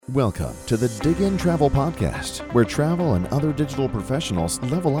Welcome to the Dig In Travel Podcast, where travel and other digital professionals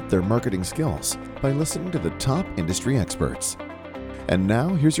level up their marketing skills by listening to the top industry experts. And now,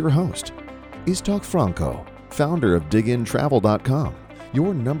 here's your host, Istok Franco, founder of digintravel.com,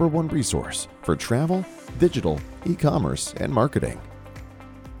 your number one resource for travel, digital, e-commerce, and marketing.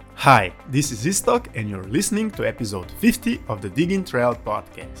 Hi, this is Istok, and you're listening to episode 50 of the Dig In Travel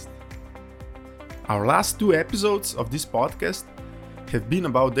Podcast. Our last two episodes of this podcast have been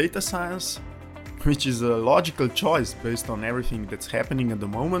about data science, which is a logical choice based on everything that's happening at the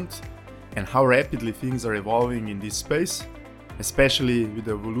moment and how rapidly things are evolving in this space, especially with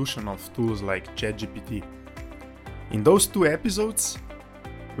the evolution of tools like ChatGPT. In those two episodes,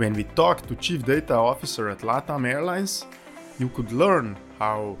 when we talked to Chief Data Officer at LATAM Airlines, you could learn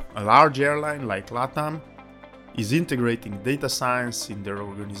how a large airline like LATAM is integrating data science in their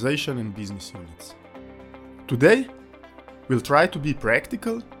organization and business units. Today, we'll try to be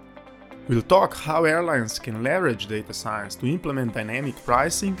practical. We'll talk how airlines can leverage data science to implement dynamic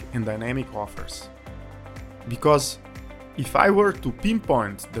pricing and dynamic offers. Because if I were to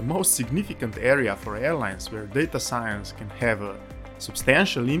pinpoint the most significant area for airlines where data science can have a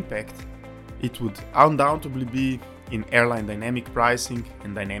substantial impact, it would undoubtedly be in airline dynamic pricing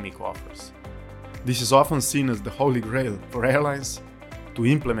and dynamic offers. This is often seen as the holy grail for airlines to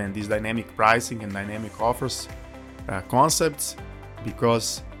implement these dynamic pricing and dynamic offers concepts,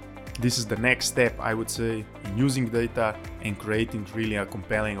 because this is the next step, I would say, in using data and creating really a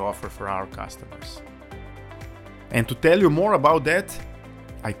compelling offer for our customers. And to tell you more about that,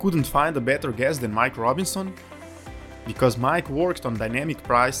 I couldn't find a better guest than Mike Robinson, because Mike worked on dynamic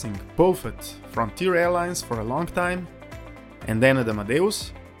pricing both at Frontier Airlines for a long time and then at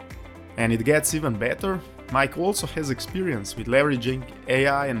Amadeus. And it gets even better. Mike also has experience with leveraging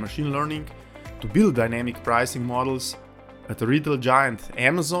AI and machine learning to build dynamic pricing models at the retail giant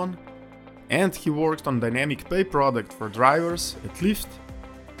Amazon, and he worked on dynamic pay product for drivers at Lyft,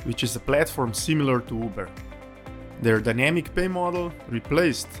 which is a platform similar to Uber. Their dynamic pay model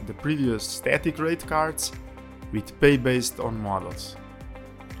replaced the previous static rate cards with pay based on models.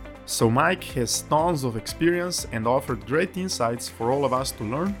 So Mike has tons of experience and offered great insights for all of us to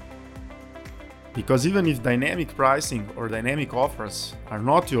learn. Because even if dynamic pricing or dynamic offers are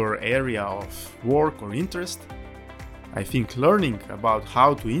not your area of work or interest, I think learning about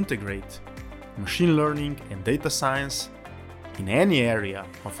how to integrate machine learning and data science in any area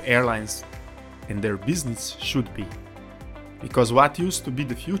of airlines and their business should be. Because what used to be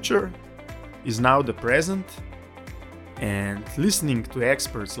the future is now the present, and listening to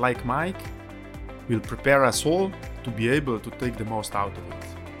experts like Mike will prepare us all to be able to take the most out of it.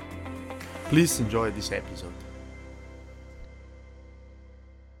 Please enjoy this episode.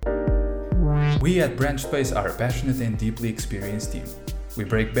 We at BranchSpace are a passionate and deeply experienced team. We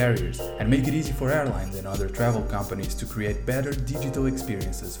break barriers and make it easy for airlines and other travel companies to create better digital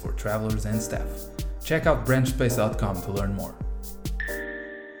experiences for travelers and staff. Check out branchspace.com to learn more.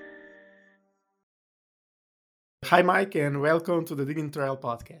 Hi, Mike, and welcome to the Dig In Travel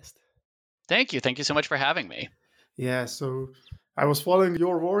Podcast. Thank you. Thank you so much for having me. Yeah, so I was following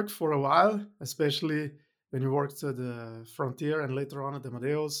your work for a while, especially when you worked at the Frontier and later on at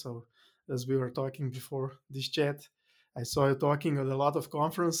Amadeus. So as we were talking before this chat, I saw you talking at a lot of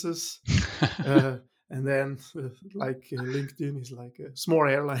conferences. And then LinkedIn is like a small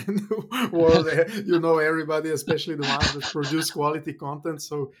airline world. You know everybody, especially the ones that produce quality content.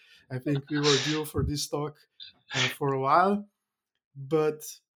 So I think we were due for this talk for a while. But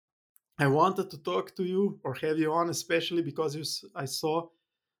I wanted to talk to you or have you on, especially because I saw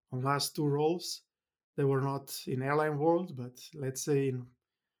on last two roles, they were not in airline world, but let's say in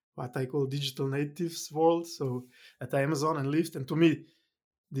what I call digital natives world. So at Amazon and Lyft. And to me,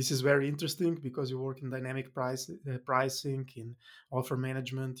 this is very interesting because you work in dynamic pricing, in offer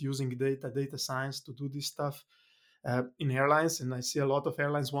management, using data science to do this stuff in airlines. And I see a lot of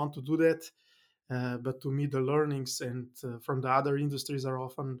airlines want to do that. But to me, the learnings and from the other industries are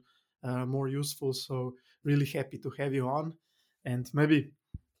often more useful. So really happy to have you on. And maybe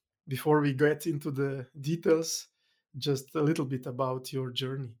before we get into the details, just a little bit about your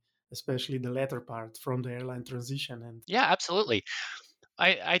journey, especially the latter part from the airline transition. And Yeah, absolutely.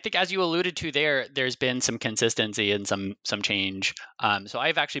 I think as you alluded to there's been some consistency and some change. So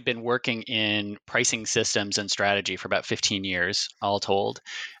I've actually been working in pricing systems and strategy for about 15 years, all told.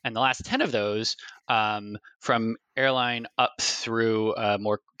 And the last 10 of those, from airline up through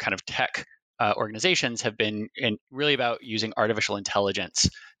more kind of tech organizations, have been really about using artificial intelligence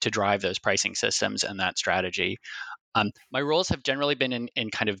to drive those pricing systems and that strategy. My roles have generally been in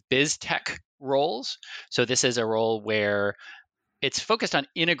kind of biz tech roles. So this is a role where it's focused on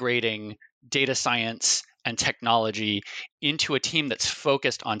integrating data science and technology into a team that's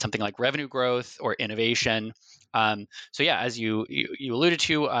focused on something like revenue growth or innovation. So yeah, as you alluded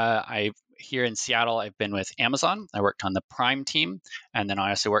to, I here in Seattle, I've been with Amazon. I worked on the Prime team, and then I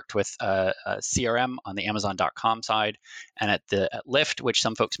also worked with a CRM on the Amazon.com side, and at Lyft, which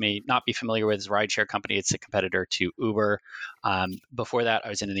some folks may not be familiar with, is a rideshare company. It's a competitor to Uber. Before that, I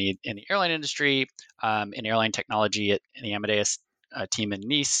was in the airline industry, in airline technology in the Amadeus team in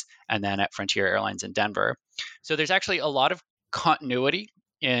Nice, and then at Frontier Airlines in Denver. So there's actually a lot of continuity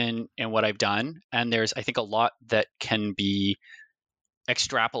in what I've done, and there's, I think, a lot that can be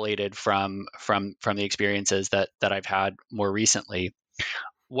extrapolated from the experiences that I've had more recently.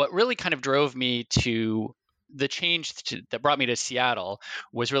 What really kind of drove me to the change that brought me to Seattle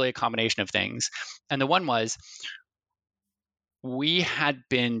was really a combination of things. And the one was, we had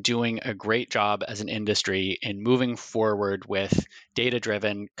been doing a great job as an industry in moving forward with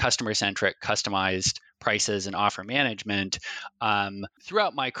data-driven, customer-centric, customized prices and offer management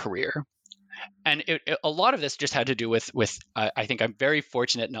throughout my career. And a lot of this just had to do with I think I'm very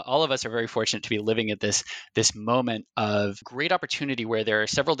fortunate, and all of us are very fortunate to be living at this moment of great opportunity where there are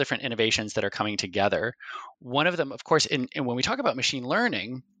several different innovations that are coming together. One of them, of course, and when we talk about machine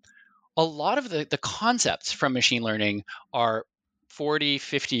learning, a lot of the concepts from machine learning are 40,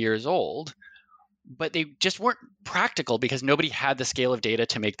 50 years old, but they just weren't practical because nobody had the scale of data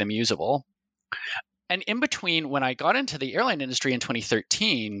to make them usable. And in between, when I got into the airline industry in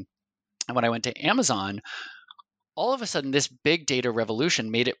 2013, and when I went to Amazon, all of a sudden this big data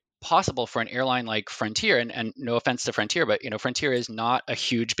revolution made it possible for an airline like Frontier, and no offense to Frontier, but Frontier is not a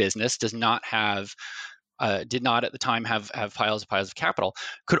huge business, did not at the time have piles of capital,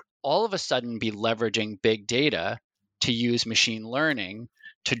 could all of a sudden be leveraging big data to use machine learning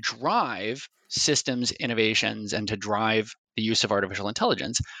to drive systems innovations and to drive the use of artificial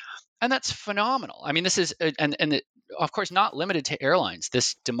intelligence. And that's phenomenal. I mean, this is, of course, not limited to airlines.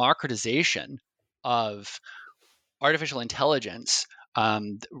 This democratization of artificial intelligence,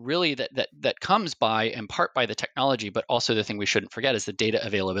 really that comes by, in part, by the technology, but also the thing we shouldn't forget is the data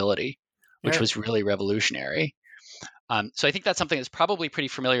availability, which was really revolutionary. So I think that's something that's probably pretty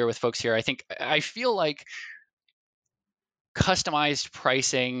familiar with folks here. I feel like customized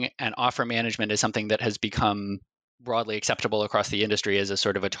pricing and offer management is something that has become broadly acceptable across the industry as a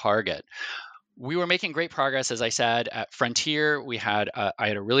sort of a target. We were making great progress, as I said, at Frontier. I had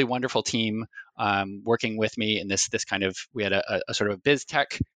a really wonderful team working with me in this kind of, we had a sort of biz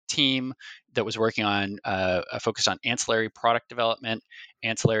tech team that was working on focused on ancillary product development,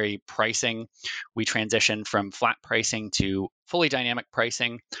 ancillary pricing. We transitioned from flat pricing to fully dynamic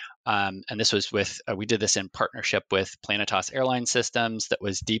pricing. And this was we did this in partnership with Planetas Airline Systems that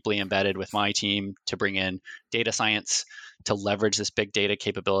was deeply embedded with my team to bring in data science to leverage this big data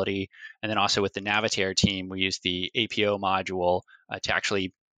capability. And then also with the Navitaire team, we used the APO module to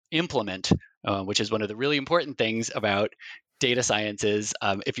actually implement, which is one of the really important things about data science is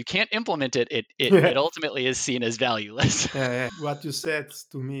if you can't implement it, it ultimately is seen as valueless. What you said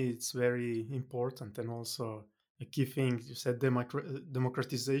to me, it's very important, and also a key thing you said,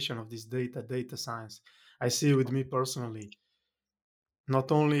 democratization of this data science. I see with me personally,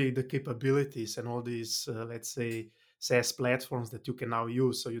 not only the capabilities and all these, let's say, SaaS platforms that you can now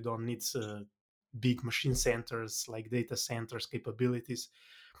use, so you don't need big machine centers like data centers capabilities,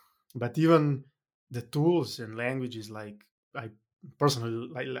 but even the tools and languages. Like I personally,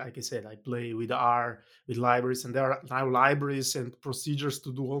 like I said, I play with R, with libraries, and there are now libraries and procedures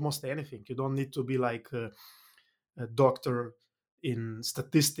to do almost anything. You don't need to be like a doctor in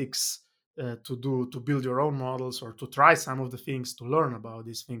statistics to build your own models or to try some of the things to learn about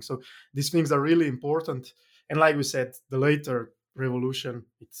these things. So these things are really important. And like we said, the later revolution,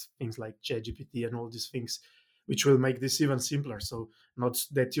 it's things like ChatGPT and all these things, which will make this even simpler. So not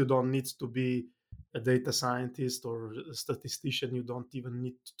that you don't need to be a data scientist or a statistician. You don't even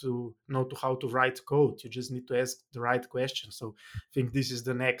need to know how to write code. You just need to ask the right question. So I think this is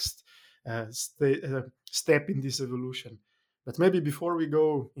the next step in this evolution. But maybe before we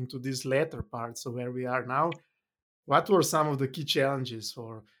go into this latter part, so where we are now, what were some of the key challenges,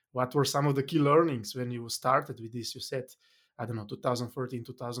 or what were some of the key learnings when you started with this? You said, I don't know, 2013,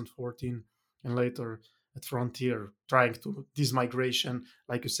 2014, and later at Frontier, trying to this migration,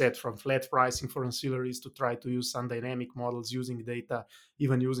 like you said, from flat pricing for ancillaries to try to use some dynamic models using data,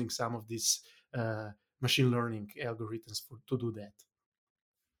 even using some of these machine learning algorithms to do that.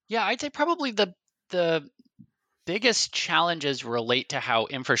 Yeah, I'd say probably the biggest challenges relate to how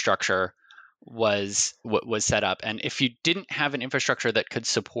infrastructure was set up. And if you didn't have an infrastructure that could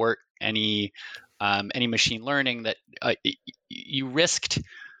support any any machine learning, that you risked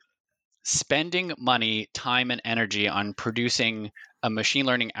spending money, time, and energy on producing a machine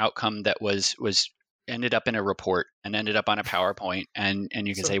learning outcome that was ended up in a report and ended up on a PowerPoint, and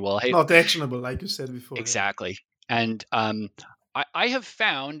you can say, So well, hey, not actionable, like you said before. exactly. And I have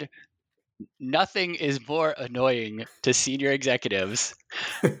found nothing is more annoying to senior executives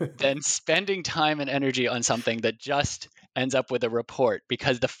than spending time and energy on something that just ends up with a report,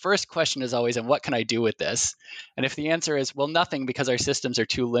 because the first question is always, and what can I do with this? And if the answer is, well, nothing, because our systems are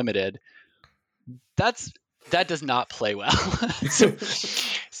too limited, that does not play well.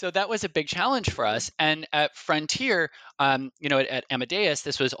 so that was a big challenge for us. And at Frontier, at Amadeus,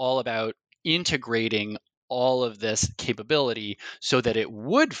 this was all about integrating all of this capability so that it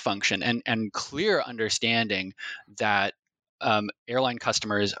would function, and clear understanding that airline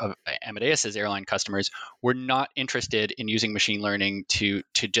customers of Amadeus's airline customers were not interested in using machine learning to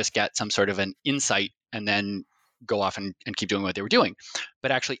just get some sort of an insight and then go off and keep doing what they were doing,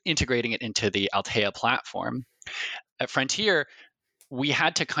 but actually integrating it into the Altea platform. At Frontier, we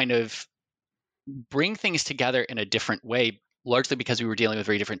had to kind of bring things together in a different way, largely because we were dealing with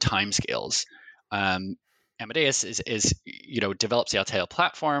very different timescales. Amadeus is develops the Altea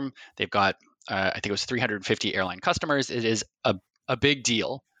platform. They've got I think it was 350 airline customers. It is a big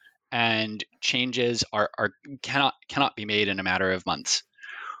deal, and changes are cannot be made in a matter of months.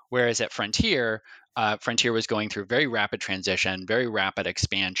 Whereas at Frontier, Frontier was going through very rapid transition, very rapid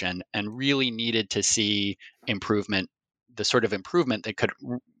expansion, and really needed to see improvement, the sort of improvement that could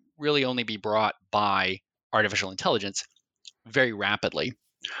really only be brought by artificial intelligence very rapidly.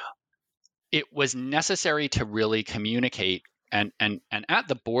 It was necessary to really communicate and at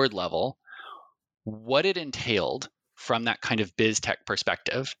the board level what it entailed from that kind of biz tech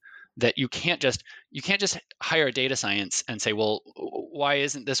perspective, that you can't just hire a data science and say, well, why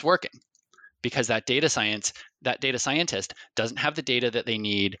isn't this working? Because that data scientist doesn't have the data that they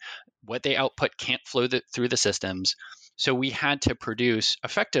need. What they output can't flow through the systems. So we had to produce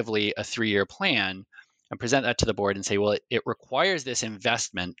effectively a 3-year plan and present that to the board and say, well, it requires this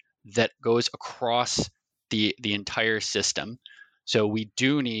investment that goes across the entire system. So we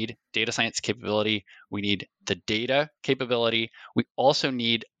do need data science capability. We need the data capability. We also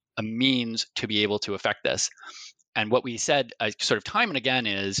need a means to be able to affect this. And what we said sort of time and again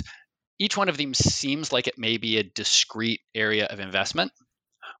is, each one of them seems like it may be a discrete area of investment,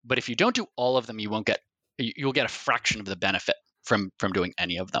 but if you don't do all of them, you'll get a fraction of the benefit from doing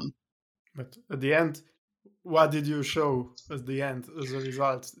any of them. But at the end, what did you show as a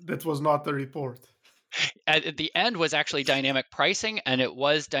result? That was not a report. At the end was actually dynamic pricing, and it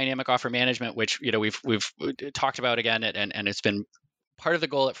was dynamic offer management, which we've talked about again, and it's been part of the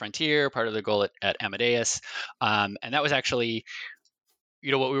goal at Frontier, part of the goal at Amadeus, and that was actually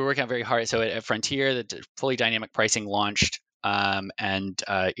what we were working on very hard. So at Frontier, the fully dynamic pricing launched, and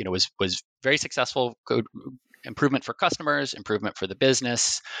was very successful. Good improvement for customers, improvement for the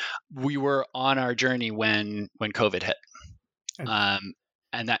business. We were on our journey when COVID hit,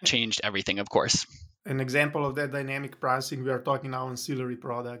 and that changed everything, of course. An example of that dynamic pricing, we are talking now ancillary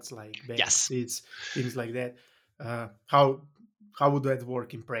products like back Yes. seats, things like that. How would that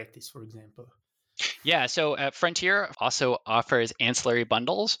work in practice, for example? Yeah, so Frontier also offers ancillary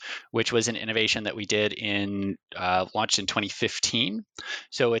bundles, which was an innovation that we did launched in 2015.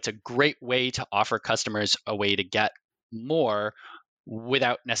 So it's a great way to offer customers a way to get more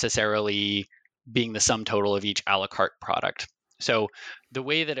without necessarily being the sum total of each a la carte product. So the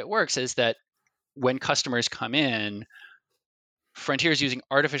way that it works is that when customers come in, Frontier is using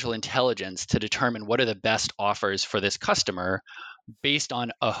artificial intelligence to determine what are the best offers for this customer based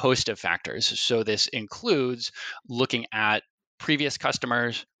on a host of factors. So this includes looking at previous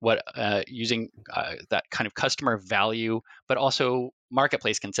customers, using that kind of customer value, but also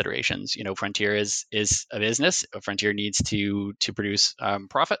marketplace considerations. Frontier is a business. Frontier needs to produce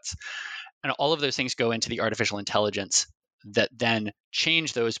profits, and all of those things go into the artificial intelligence that then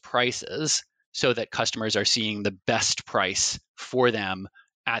change those prices so that customers are seeing the best price for them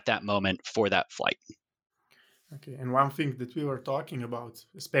at that moment for that flight. Okay, and one thing that we were talking about,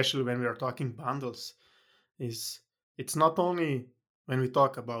 especially when we are talking bundles, is it's not only when we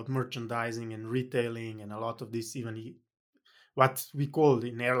talk about merchandising and retailing and a lot of this, even what we call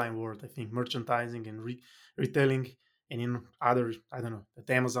in airline world, I think merchandising and retailing, and in other, I don't know, at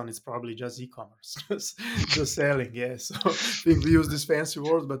Amazon it's probably just e-commerce, just selling. Yeah, so I think we use this fancy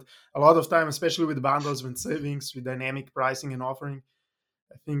word, but a lot of time, especially with bundles, with savings, with dynamic pricing and offering,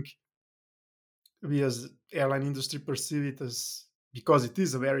 I think we as airline industry perceive it as, because it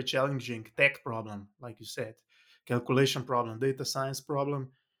is a very challenging tech problem, like you said, calculation problem, data science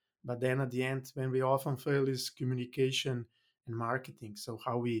problem. But then at the end, when we often fail is communication and marketing. So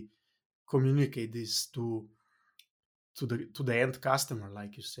how we communicate this to the end customer,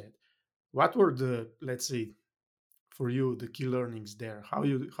 like you said. What were the, let's say, for you, the key learnings there? How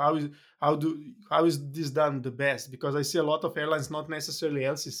is this done the best? Because I see a lot of airlines, not necessarily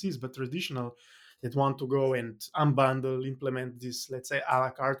LCCs but traditional, that want to go and unbundle, implement this, let's say, a la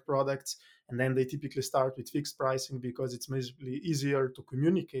carte products, and then they typically start with fixed pricing because it's basically easier to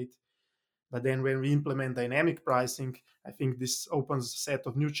communicate. But then when we implement dynamic pricing, I think this opens a set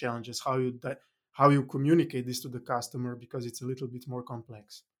of new challenges, how you communicate this to the customer, because it's a little bit more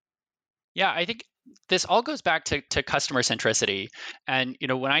complex. Yeah, I think this all goes back to customer centricity. And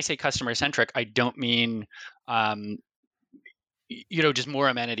when I say customer centric, I don't mean just more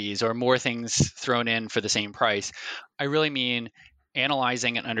amenities or more things thrown in for the same price. I really mean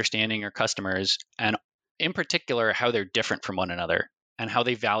analyzing and understanding your customers, and in particular how they're different from one another and how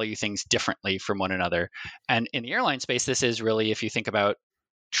they value things differently from one another. And in the airline space, this is really, if you think about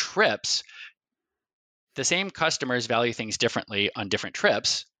trips, the same customers value things differently on different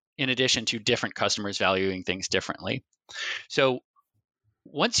trips, in addition to different customers valuing things differently. So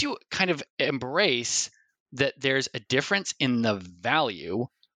once you kind of embrace that there's a difference in the value,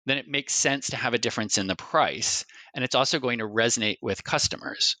 then it makes sense to have a difference in the price. And it's also going to resonate with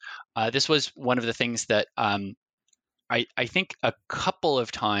customers. This was one of the things that I think a couple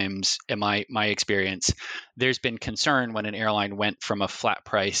of times in my experience, there's been concern when an airline went from a flat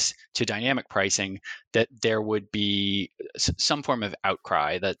price to dynamic pricing that there would be some form of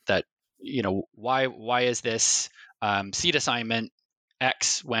outcry that why is this seat assignment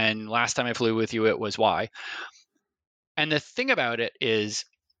X when last time I flew with you it was Y. And the thing about it is,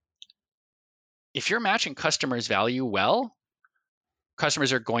 if you're matching customers' value well,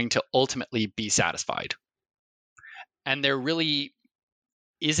 customers are going to ultimately be satisfied. And there really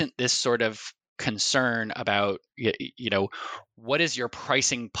isn't this sort of concern about what is your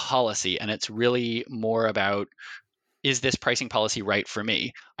pricing policy, and it's really more about, is this pricing policy right for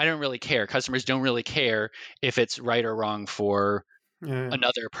me? I don't really care. Customers don't really care if it's right or wrong for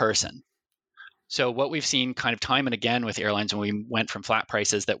another person. So what we've seen kind of time and again with airlines when we went from flat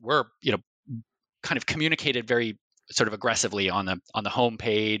prices that were kind of communicated very sort of aggressively on the home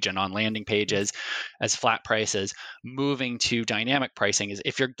page and on landing pages as flat prices, moving to dynamic pricing, is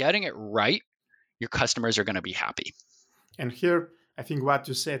if you're getting it right, your customers are going to be happy. And here, I think what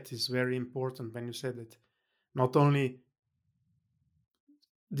you said is very important when you said that not only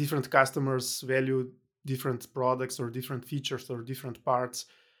different customers value different products or different features or different parts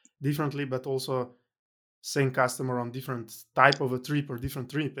differently, but also same customer on different type of a trip or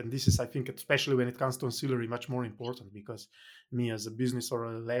different trip. And this is, I think, especially when it comes to ancillary, much more important, because me as a business or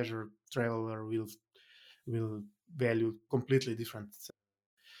a leisure traveler will value completely different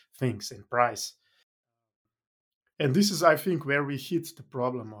things and price. And this is, I think, where we hit the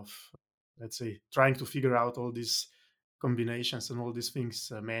problem of, let's say, trying to figure out all these combinations and all these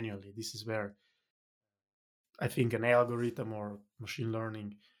things manually. This is where I think an algorithm or machine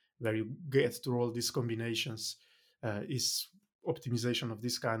learning, where you get through all these combinations, is optimization of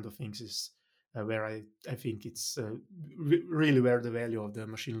this kind of things is where I think it's really where the value of the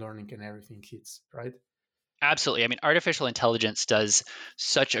machine learning and everything hits, right? Absolutely. I mean, artificial intelligence does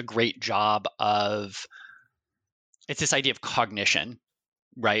such a great job of, it's this idea of cognition,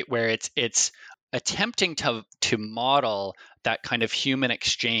 right? Where it's attempting to model that kind of human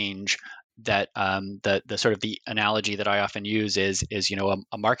exchange that the sort of the analogy that I often use is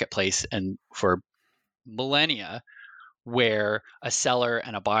a marketplace, and for millennia, where a seller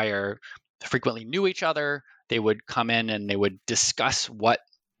and a buyer frequently knew each other. They would come in and they would discuss what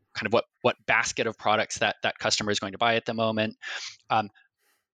basket of products that customer is going to buy at the moment.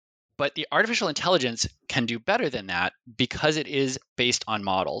 But the artificial intelligence can do better than that because it is based on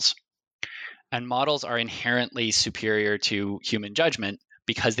models. And models are inherently superior to human judgment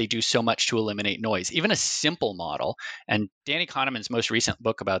because they do so much to eliminate noise. Even a simple model, and Danny Kahneman's most recent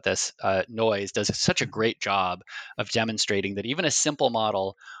book about this, Noise, does such a great job of demonstrating that even a simple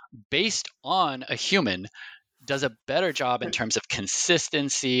model based on a human does a better job in terms of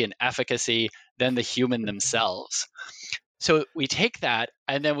consistency and efficacy than the human themselves. So we take that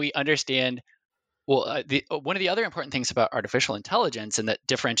and then we understand, well, one of the other important things about artificial intelligence and that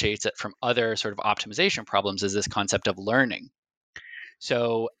differentiates it from other sort of optimization problems is this concept of learning.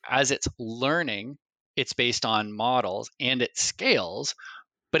 So as it's learning, it's based on models and it scales,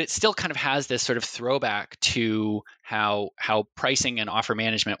 but it still kind of has this sort of throwback to how pricing and offer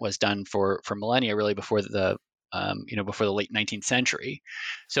management was done for millennia, really before the before the late 19th century.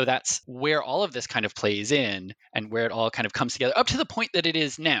 So that's where all of this kind of plays in, and where it all kind of comes together up to the point that it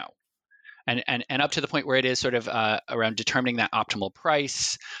is now. And up to the point where it is sort of around determining that optimal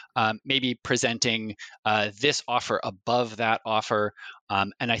price, maybe presenting this offer above that offer,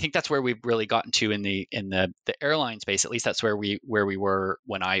 and I think that's where we've really gotten to in the airline space. At least that's where we were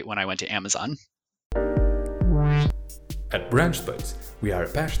when I went to Amazon. At BranchSpace, we are a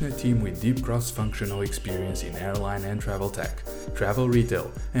passionate team with deep cross-functional experience in airline and travel tech, travel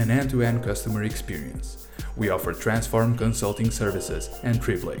retail, and end-to-end customer experience. We offer Transform Consulting Services and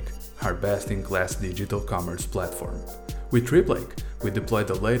TripLake, our best-in-class digital commerce platform. With TripLake, we deploy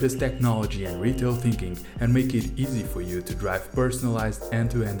the latest technology and retail thinking and make it easy for you to drive personalized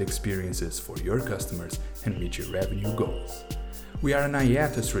end-to-end experiences for your customers and meet your revenue goals. We are an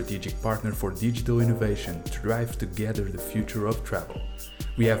IATA strategic partner for digital innovation to drive together the future of travel.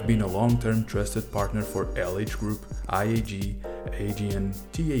 We have been a long-term trusted partner for LH Group, IAG, AGN,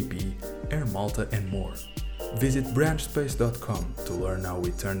 TAP, Air Malta, and more. Visit branchspace.com to learn how we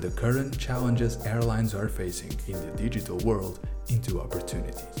turn the current challenges airlines are facing in the digital world into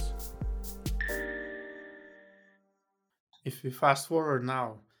opportunities. If we fast forward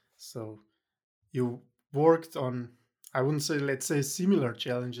now, so you worked on, I wouldn't say, let's say, similar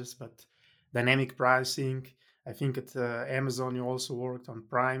challenges, but dynamic pricing. I think at Amazon you also worked on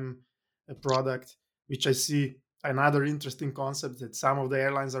Prime, a product, which I see another interesting concept that some of the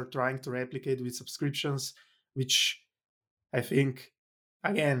airlines are trying to replicate with subscriptions, which I think,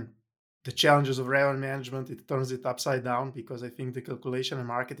 again, the challenges of revenue management, it turns it upside down, because I think the calculation and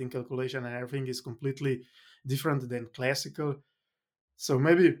marketing calculation and everything is completely different than classical. So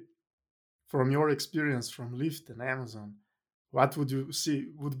maybe from your experience from Lyft and Amazon, what would you see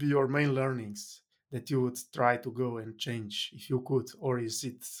would be your main learnings that you would try to go and change if you could? Or is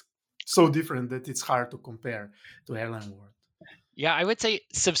it so different that it's hard to compare to airline world? Yeah, I would say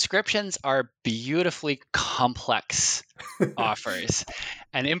subscriptions are beautifully complex offers.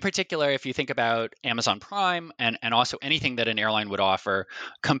 And in particular, if you think about Amazon Prime and also anything that an airline would offer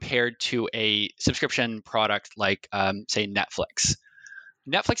compared to a subscription product like, say, Netflix.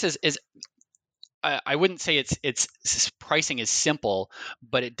 Netflix is I wouldn't say its pricing is simple,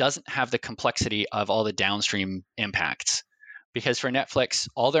 but it doesn't have the complexity of all the downstream impacts. Because for Netflix,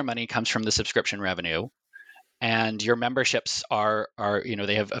 all their money comes from the subscription revenue, and your memberships are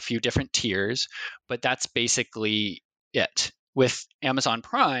they have a few different tiers, but that's basically it. With Amazon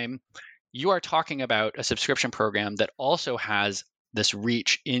Prime, you are talking about a subscription program that also has this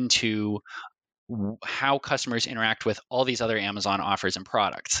reach into how customers interact with all these other Amazon offers and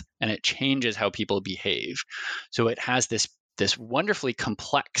products, and it changes how people behave. So it has this wonderfully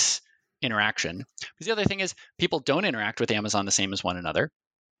complex interaction. Because the other thing is, people don't interact with Amazon the same as one another,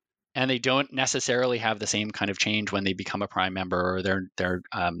 and they don't necessarily have the same kind of change when they become a Prime member, or they're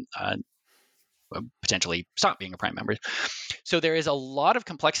potentially stop being a Prime member. So there is a lot of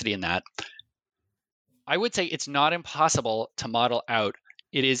complexity in that. I would say it's not impossible to model out.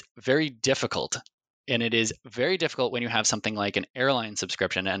 It is very difficult, and it is very difficult when you have something like an airline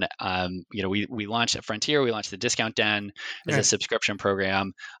subscription. And we launched at Frontier, we launched the Discount Den as a subscription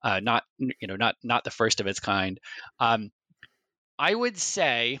program, not the first of its kind. I would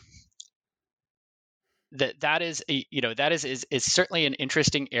say that is certainly an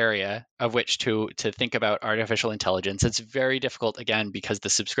interesting area of which to think about artificial intelligence. It's very difficult, again, because the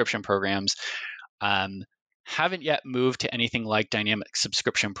subscription programs haven't yet moved to anything like dynamic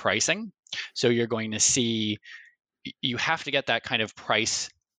subscription pricing. So you're going to see, you have to get that kind of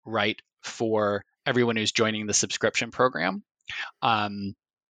price right for everyone who's joining the subscription program,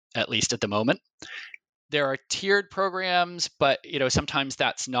 at least at the moment. There are tiered programs, but sometimes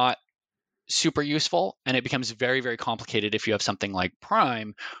that's not super useful, and it becomes very, very complicated if you have something like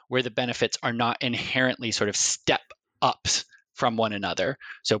Prime, where the benefits are not inherently sort of step ups from one another.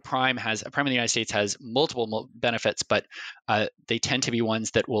 So Prime in the United States has multiple benefits, but they tend to be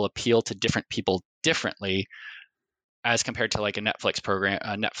ones that will appeal to different people differently, as compared to like a Netflix program,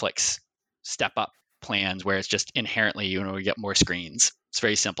 Netflix step up plans, where it's just inherently you get more screens. It's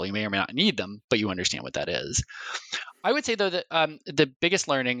very simple. You may or may not need them, but you understand what that is. I would say, though, that the biggest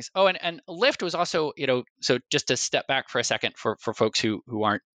learnings. Oh, and Lyft was also, so just to step back for a second for folks who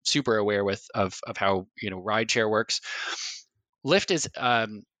aren't super aware of how rideshare works. Lyft is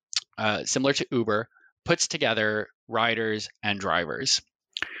similar to Uber, puts together riders and drivers.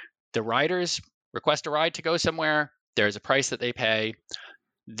 The riders request a ride to go somewhere. There's a price that they pay.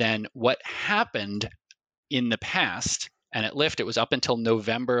 Then what happened in the past, and at Lyft it was up until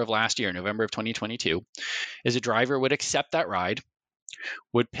November of last year, November of 2022, is a driver would accept that ride,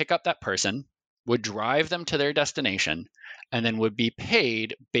 would pick up that person, would drive them to their destination, and then would be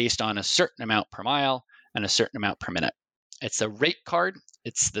paid based on a certain amount per mile and a certain amount per minute. It's a rate card.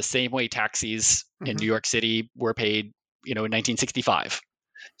 It's the same way taxis in New York City were paid, in 1965.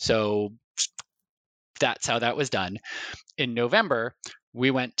 So that's how that was done. In November,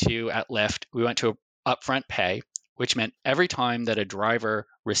 at Lyft, we went to upfront pay, which meant every time that a driver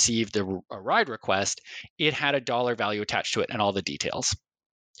received a ride request, it had a dollar value attached to it and all the details.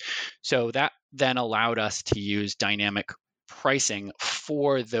 So that then allowed us to use dynamic pricing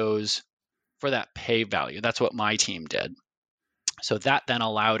for that pay value. That's what my team did. So that then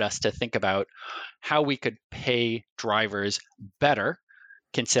allowed us to think about how we could pay drivers better,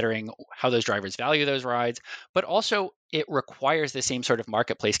 considering how those drivers value those rides, but also it requires the same sort of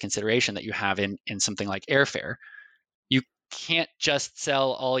marketplace consideration that you have in something like airfare. You can't just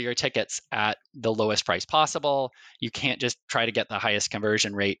sell all your tickets at the lowest price possible. You can't just try to get the highest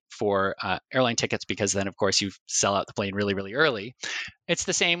conversion rate for airline tickets, because then, of course, you sell out the plane really, really early. It's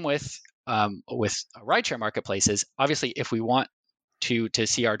the same with rideshare marketplaces. Obviously, if we want to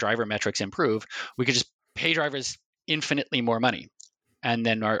see our driver metrics improve, we could just pay drivers infinitely more money. And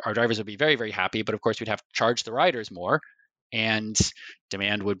then our drivers would be very, very happy. But of course, we'd have to charge the riders more, and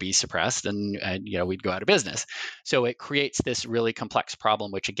demand would be suppressed, and we'd go out of business. So it creates this really complex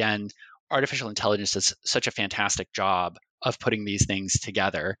problem, which again, artificial intelligence does such a fantastic job of putting these things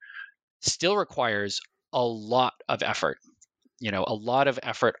together. Still requires a lot of effort, a lot of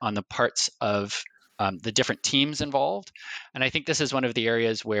effort on the parts of the different teams involved. And I think this is one of the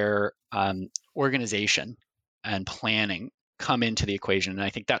areas where organization and planning come into the equation. And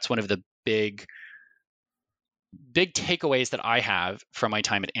I think that's one of the big takeaways that I have from my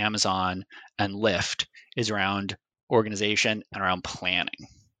time at Amazon and Lyft is around organization and around planning.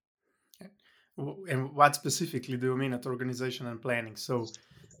 And what specifically do you mean at organization and planning? So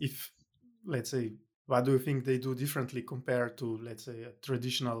if, let's say, what do you think they do differently compared to, let's say, a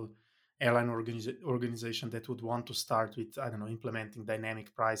traditional airline organization that would want to start with, I don't know, implementing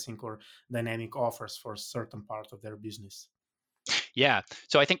dynamic pricing or dynamic offers for a certain part of their business? Yeah.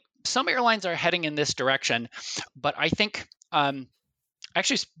 So I think some airlines are heading in this direction, but I think I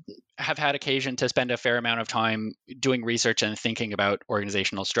actually have had occasion to spend a fair amount of time doing research and thinking about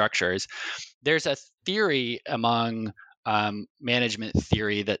organizational structures. There's a theory among management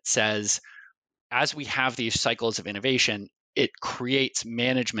theory that says, as we have these cycles of innovation, it creates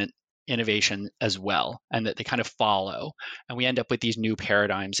management innovation as well, and that they kind of follow, and we end up with these new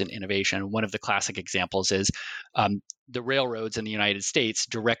paradigms in innovation. One of the classic examples is the railroads in the United States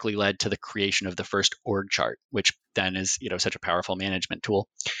directly led to the creation of the first org chart, which then is such a powerful management tool.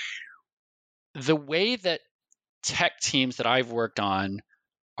 The way that tech teams that I've worked on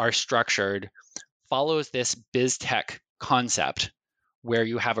are structured follows this biz tech concept, where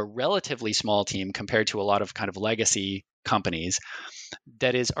you have a relatively small team compared to a lot of kind of legacy companies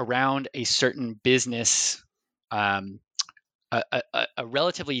that is around a certain business, a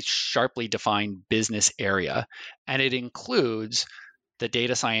relatively sharply defined business area. And it includes the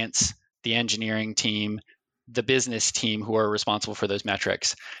data science, the engineering team, the business team who are responsible for those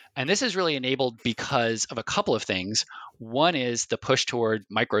metrics. And this is really enabled because of a couple of things. One is the push toward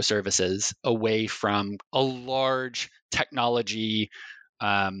microservices away from a large technology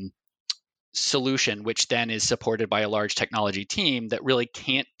solution, which then is supported by a large technology team that really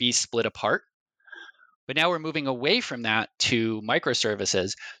can't be split apart. But now we're moving away from that to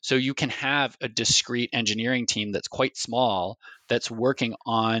microservices. So you can have a discrete engineering team that's quite small, that's working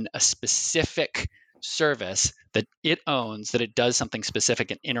on a specific service that it owns, that it does something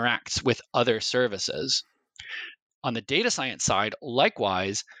specific and interacts with other services. On the data science side,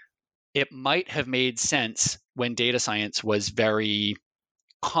 likewise, it might have made sense when data science was very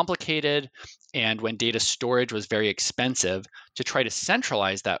complicated and when data storage was very expensive to try to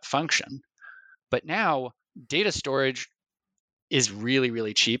centralize that function. But now data storage is really,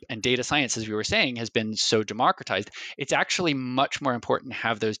 really cheap, and data science, as we were saying, has been so democratized. It's actually much more important to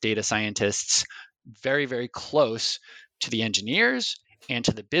have those data scientists very, very close to the engineers and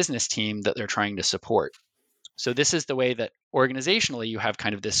to the business team that they're trying to support. So this is the way that organizationally you have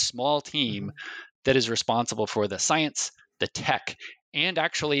kind of this small team that is responsible for the science, the tech, and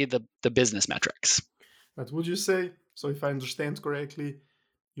actually the business metrics. But would you say, so if I understand correctly,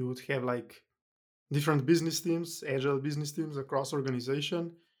 you would have like different business teams, agile business teams across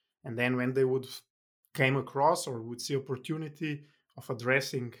organization, and then when they would came across or would see opportunity of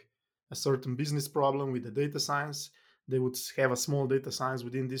addressing a certain business problem with the data science, they would have a small data science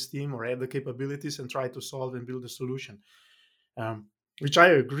within this team or add the capabilities and try to solve and build a solution. which I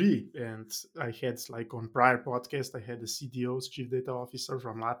agree. And I had, like, on prior podcast, I had the CDO's chief data officer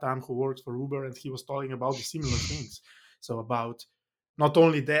from Latam who works for Uber, and he was talking about the similar things. So about not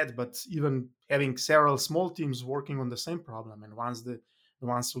only that, but even having several small teams working on the same problem. And once the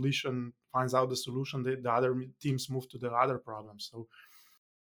one solution finds out the solution, the other teams move to the other problem. So,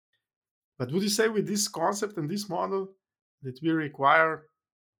 but would you say with this concept and this model that we require,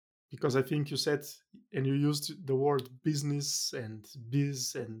 because I think you said, and you used the word business and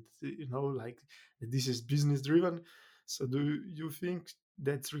biz, and like this is business driven. So do you think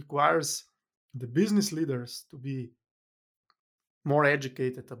that requires the business leaders to be more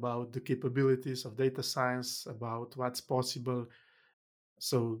educated about the capabilities of data science, about what's possible,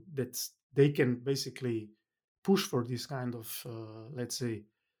 so that they can basically push for this kind of, let's say,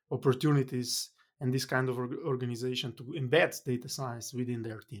 opportunities, and this kind of organization to embed data science within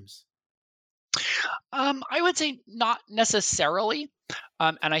their teams? I would say not necessarily.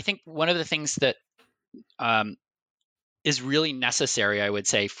 And I think one of the things that um, is really necessary, I would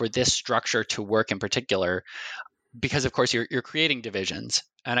say, for this structure to work in particular, because of course you're creating divisions,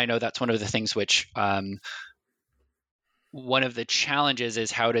 and I know that's one of the things which one of the challenges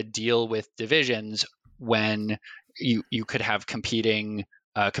is how to deal with divisions when you could have competing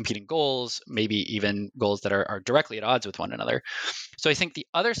goals, maybe even goals that are directly at odds with one another. So I think the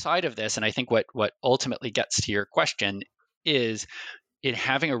other side of this, and I think what ultimately gets to your question, is in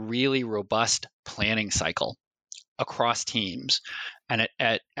having a really robust planning cycle across teams. And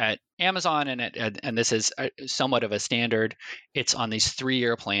at Amazon, and this is somewhat of a standard, it's on these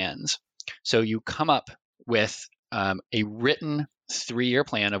 3-year plans. So you come up with a written 3-year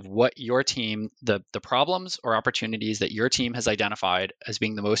plan of what your team, the problems or opportunities that your team has identified as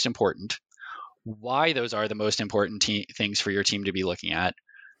being the most important, why those are the most important things for your team to be looking at,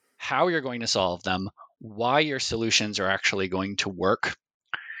 how you're going to solve them, why your solutions are actually going to work.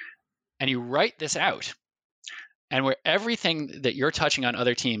 And you write this out. And where everything that you're touching on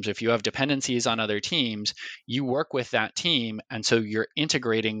other teams, if you have dependencies on other teams, you work with that team. And so you're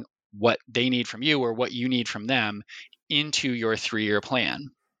integrating what they need from you or what you need from them into your 3-year plan.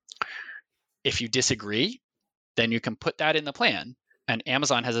 If you disagree, then you can put that in the plan. And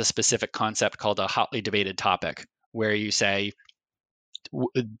Amazon has a specific concept called a hotly debated topic, where you say,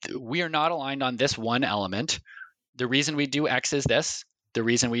 we are not aligned on this one element. The reason we do X is this. The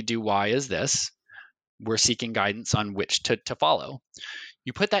reason we do Y is this. We're seeking guidance on which to follow.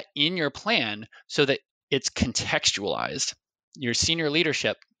 You put that in your plan so that it's contextualized. Your senior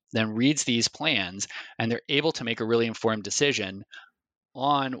leadership then reads these plans and they're able to make a really informed decision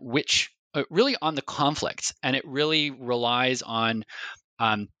on really on the conflicts. And it really relies on,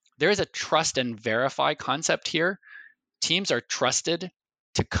 there is a trust and verify concept here. Teams are trusted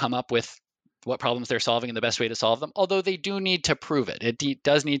to come up with what problems they're solving and the best way to solve them, although they do need to prove it. It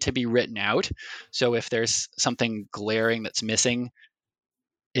does need to be written out. So if there's something glaring that's missing,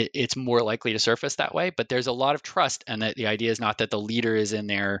 it's more likely to surface that way. But there's a lot of trust, and that the idea is not that the leader is in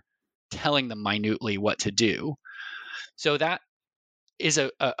there telling them minutely what to do. So that is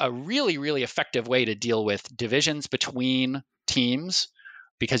a really, really effective way to deal with divisions between teams,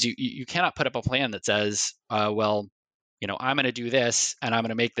 because you cannot put up a plan that says, well, I'm going to do this and I'm going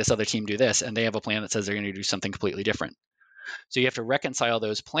to make this other team do this, and they have a plan that says they're going to do something completely different. So you have to reconcile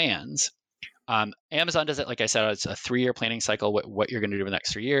those plans. Amazon does it, like I said, it's a 3-year planning cycle, what you're going to do in the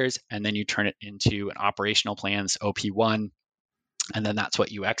next 3 years, and then you turn it into an operational plan, OP1, and then that's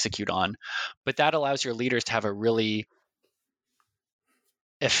what you execute on. But that allows your leaders to have a really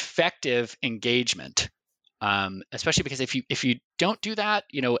effective engagement, especially because if you don't do that,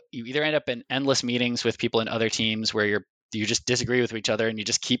 you either end up in endless meetings with people in other teams where you just disagree with each other and you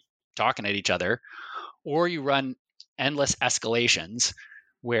just keep talking at each other, or you run endless escalations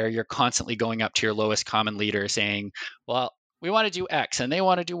where you're constantly going up to your lowest common leader saying, well, we want to do X and they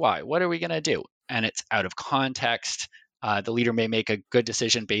want to do Y. What are we going to do? And it's out of context. The leader may make a good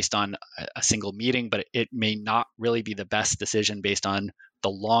decision based on a single meeting, but it may not really be the best decision based on the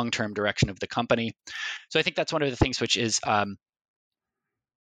long-term direction of the company. So I think that's one of the things which is, I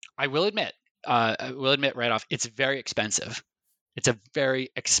will admit right off, it's very expensive. It's a very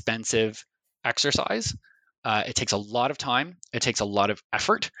expensive exercise. It takes a lot of time. It takes a lot of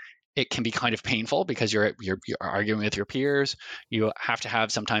effort. It can be kind of painful because you're arguing with your peers. You have to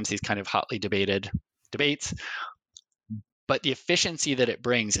have sometimes these kind of hotly debated debates. But the efficiency that it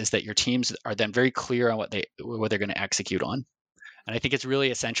brings is that your teams are then very clear on what they're going to execute on. And I think it's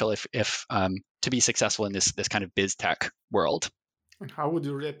really essential if to be successful in this kind of biz tech world. And how would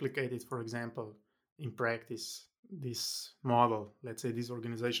you replicate it, for example, in practice, this model, let's say this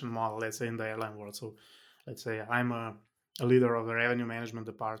organization model, let's say in the airline world? So let's say I'm a a leader of the revenue management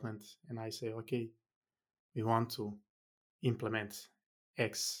department and I say, okay, we want to implement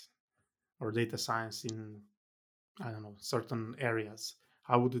X or data science in, I don't know, certain areas.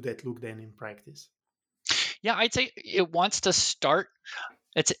 How would that look then in practice? Yeah, I'd say it wants to start.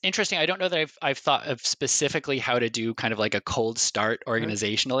 It's interesting. I don't know that I've thought of specifically how to do kind of like a cold start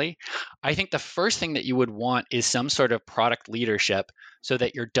organizationally. I think the first thing that you would want is some sort of product leadership so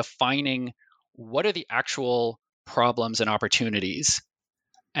that you're defining what are the actual problems and opportunities,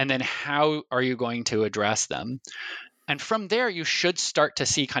 and then how are you going to address them. And from there, you should start to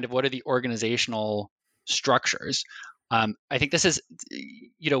see kind of what are the organizational structures. I think this is,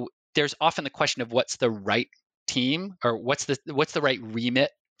 there's often the question of what's the right team or what's the right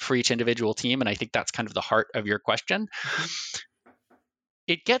remit for each individual team, and I think that's kind of the heart of your question. Mm-hmm.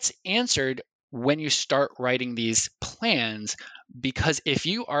 It gets answered when you start writing these plans, because if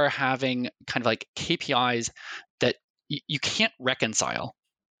you are having kind of like KPIs that you can't reconcile,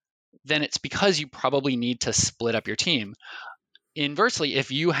 then it's because you probably need to split up your team. Inversely,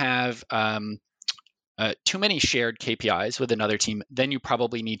 if you have too many shared KPIs with another team, then you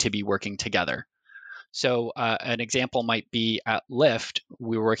probably need to be working together. So an example might be at Lyft,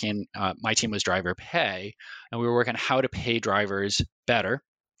 we were working, my team was driver pay, and we were working how to pay drivers better.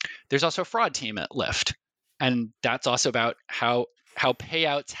 There's also a fraud team at Lyft, and that's also about how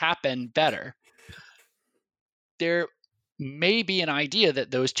payouts happen better. There may be an idea that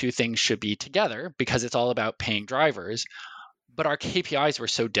those two things should be together because it's all about paying drivers, but our KPIs were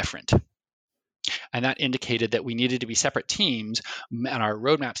so different. And that indicated that we needed to be separate teams, and our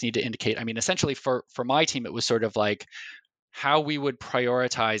roadmaps need to indicate, essentially for my team, it was sort of like how we would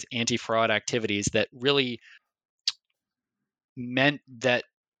prioritize anti-fraud activities that really meant that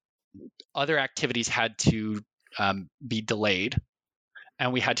other activities had to be delayed.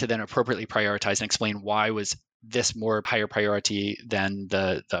 And we had to then appropriately prioritize and explain why was this more higher priority than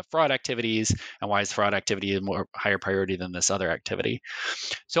the fraud activities, and why is fraud activity a more higher priority than this other activity.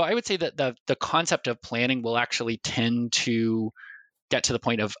 So I would say that the concept of planning will actually tend to get to the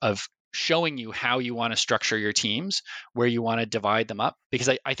point of showing you how you want to structure your teams, where you want to divide them up. Because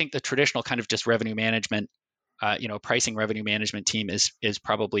I think the traditional kind of just revenue management, pricing revenue management team is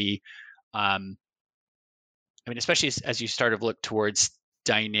probably, especially as you start to look towards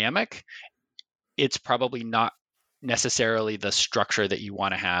dynamic, it's probably not necessarily the structure that you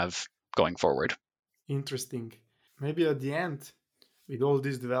want to have going forward. Interesting. Maybe at the end, with all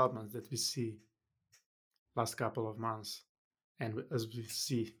these developments that we see last couple of months, and as we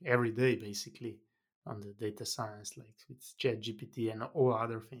see every day basically on the data science, like with ChatGPT and all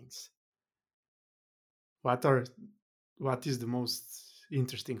other things, what is the most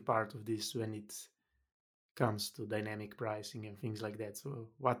interesting part of this when it comes to dynamic pricing and things like that? So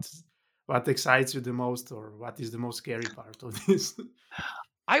what excites you the most, or what is the most scary part of this?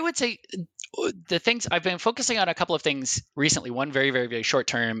 I would say the things I've been focusing on, a couple of things recently, one very, very, very short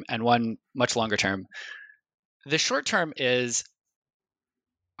term and one much longer term. The short term is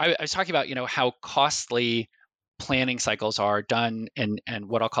I was talking about, how costly planning cycles are done and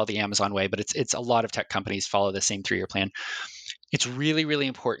what I'll call the Amazon way, but it's a lot of tech companies follow the same 3-year plan. It's really, really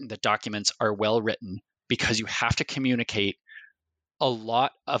important that documents are well written, because you have to communicate a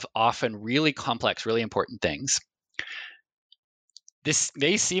lot of often really complex, really important things. This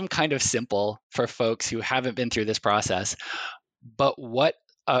may seem kind of simple for folks who haven't been through this process, but what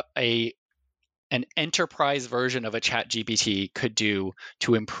an enterprise version of a ChatGPT could do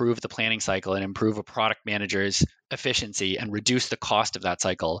to improve the planning cycle and improve a product manager's efficiency and reduce the cost of that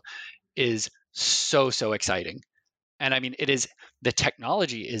cycle is so exciting. And it is, the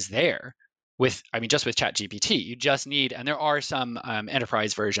technology is there with, just with ChatGPT. You just need, and there are some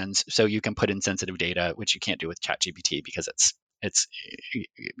enterprise versions, so you can put in sensitive data, which you can't do with ChatGPT because it's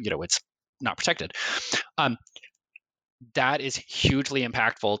not protected. That is hugely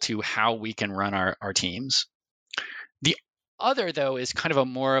impactful to how we can run our teams. The other, though, is kind of a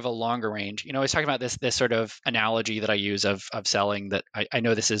more of a longer range. I was talking about this sort of analogy that I use of selling, that I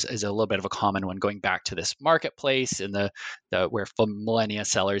know this is a little bit of a common one, going back to this marketplace and the where millennia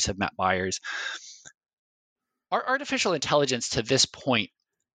sellers have met buyers. Our artificial intelligence to this point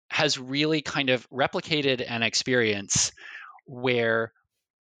has really kind of replicated an experience where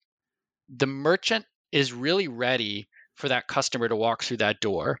the merchant is really ready for that customer to walk through that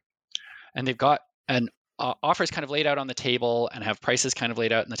door, and they've got an offers kind of laid out on the table and have prices kind of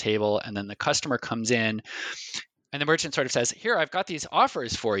laid out on the table, and then the customer comes in and the merchant sort of says, here, I've got these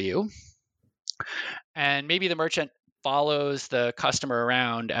offers for you. And maybe the merchant follows the customer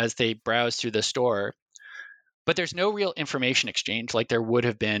around as they browse through the store, but there's no real information exchange like there would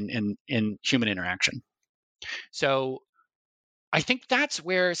have been in human interaction. So I think that's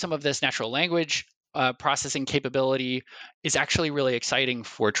where some of this natural language processing capability is actually really exciting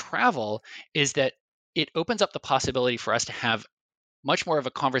for travel, is that it opens up the possibility for us to have much more of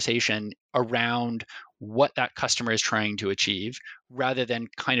a conversation around what that customer is trying to achieve rather than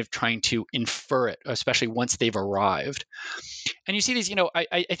kind of trying to infer it, especially once they've arrived. And you see these,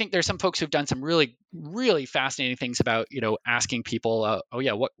 I think there's some folks who've done some really, really fascinating things about, asking people, oh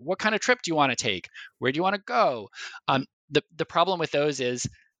yeah, what kind of trip do you want to take? Where do you want to go? The problem with those is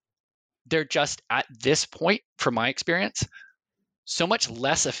they're just at this point, from my experience, so much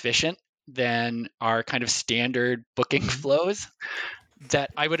less efficient than our kind of standard booking flows that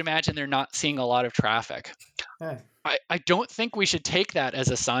I would imagine they're not seeing a lot of traffic. Yeah. I don't think we should take that as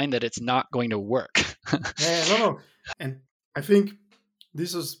a sign that it's not going to work. No. And I think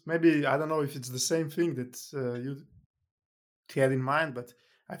this is maybe, I don't know if it's the same thing that you had in mind, but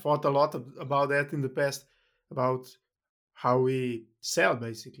I thought a lot about that in the past, about how we sell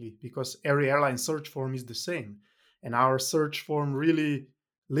basically, because every airline search form is the same. And our search form really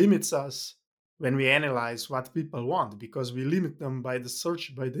limits us when we analyze what people want, because we limit them by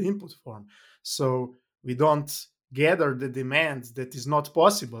the input form. So we don't gather the demand that is not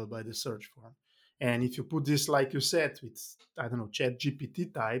possible by the search form. And if you put this, like you said, with, I don't know, chat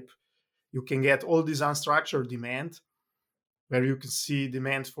GPT type, you can get all this unstructured demand where you can see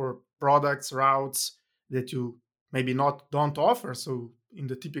demand for products, routes that you maybe don't offer. So in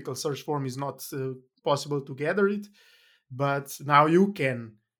the typical search form is not possible to gather it, but now you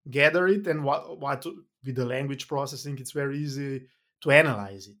can gather it, and what with the language processing, it's very easy to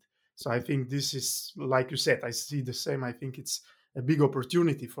analyze it. So I think this is, like you said, I see the same. I think it's a big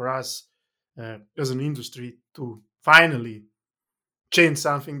opportunity for us as an industry to finally change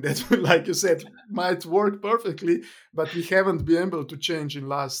something that, like you said, might work perfectly, but we haven't been able to change in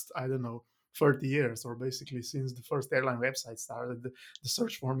last, I don't know, 30 years, or basically since the first airline website started. The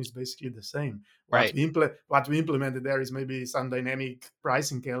search form is basically the same. Right. What we implemented there is maybe some dynamic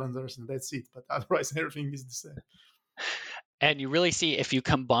pricing calendars, and that's it. But otherwise, everything is the same. And you really see, if you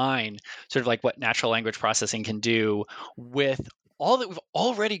combine sort of like what natural language processing can do with all that we've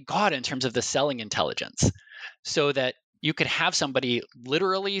already got in terms of the selling intelligence, so that you could have somebody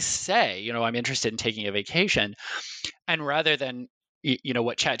literally say, I'm interested in taking a vacation. And rather than,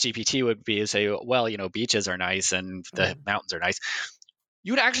 what ChatGPT would be, is say, well, beaches are nice and the mountains are nice.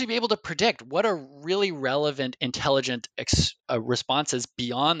 You would actually be able to predict what are really relevant, intelligent responses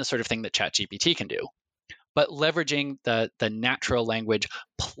beyond the sort of thing that ChatGPT can do. But leveraging the natural language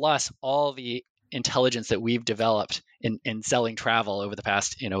plus all the intelligence that we've developed in selling travel over the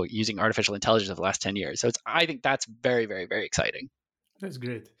past, using artificial intelligence over the last 10 years. So I think that's very, very, very exciting. That's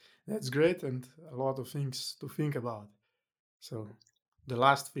great, and a lot of things to think about. So the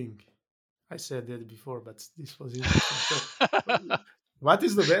last thing, I said that before, but this was interesting. So what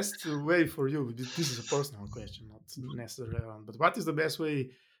is the best way for you? This is a personal question, not necessarily relevant, but what is the best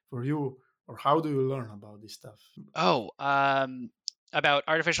way for you, or how do you learn about this stuff? Oh, about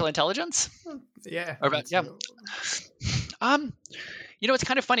artificial intelligence? Yeah. Or about, yeah. It's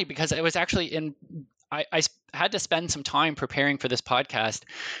kind of funny, because I was actually I had to spend some time preparing for this podcast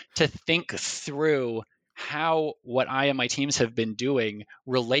to think through how what I and my teams have been doing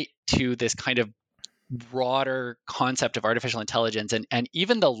relate to this kind of broader concept of artificial intelligence, and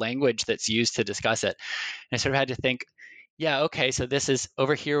even the language that's used to discuss it. And I sort of had to think, yeah, okay, so this is,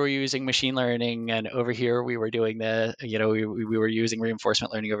 over here we're using machine learning, and over here we were doing we were using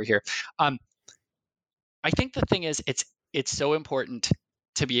reinforcement learning over here. I think the thing is, it's so important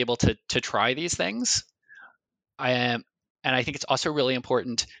to be able to try these things. And I think it's also really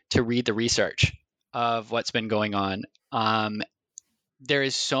important to read the research of what's been going on. There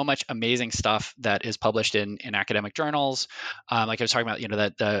is so much amazing stuff that is published in academic journals. Like I was talking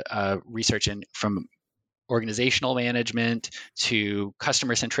about, the research from organizational management to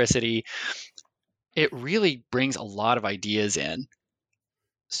customer centricity. It really brings a lot of ideas in.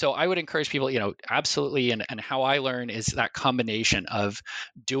 So I would encourage people, absolutely. And how I learn is that combination of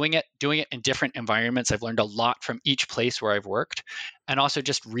doing it in different environments. I've learned a lot from each place where I've worked, and also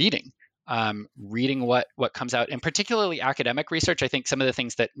just reading what comes out, and particularly academic research. I think some of the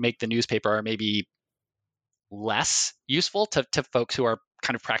things that make the newspaper are maybe less useful to folks who are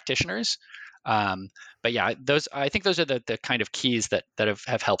kind of practitioners. But yeah, I think those are the kind of keys that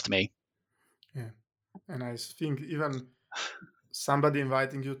have helped me. Yeah. And I think even somebody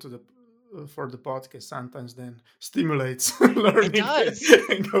inviting you to for the podcast sometimes then stimulates learning. It does.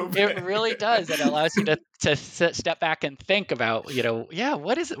 It really does. It allows you to step back and think about,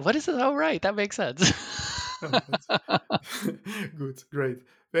 what is it? Oh, right, that makes sense. Good, great.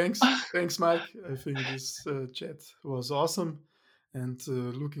 Thanks, Mike. I think this chat was awesome. and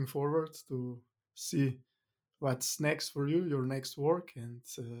looking forward to see what's next for you, your next work, and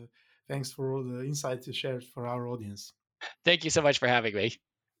thanks for all the insights you shared for our audience. Thank you so much for having me.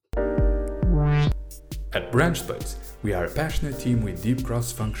 At BranchSpace, we are a passionate team with deep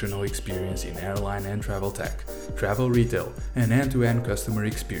cross-functional experience in airline and travel tech, travel retail, and end-to-end customer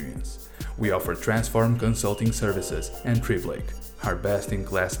experience. We offer Transform Consulting Services and TripLake, our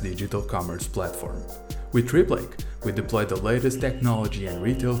best-in-class digital commerce platform. With TripLake, we deploy the latest technology and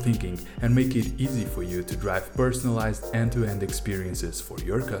retail thinking and make it easy for you to drive personalized end-to-end experiences for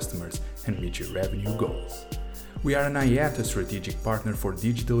your customers and meet your revenue goals. We are an IATA strategic partner for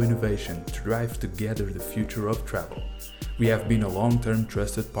digital innovation to drive together the future of travel. We have been a long-term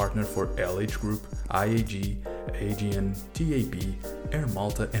trusted partner for LH Group, IAG, Aegean, TAP, Air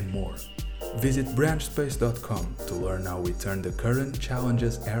Malta, and more. Visit branchspace.com to learn how we turn the current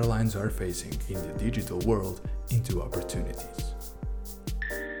challenges airlines are facing in the digital world into opportunities.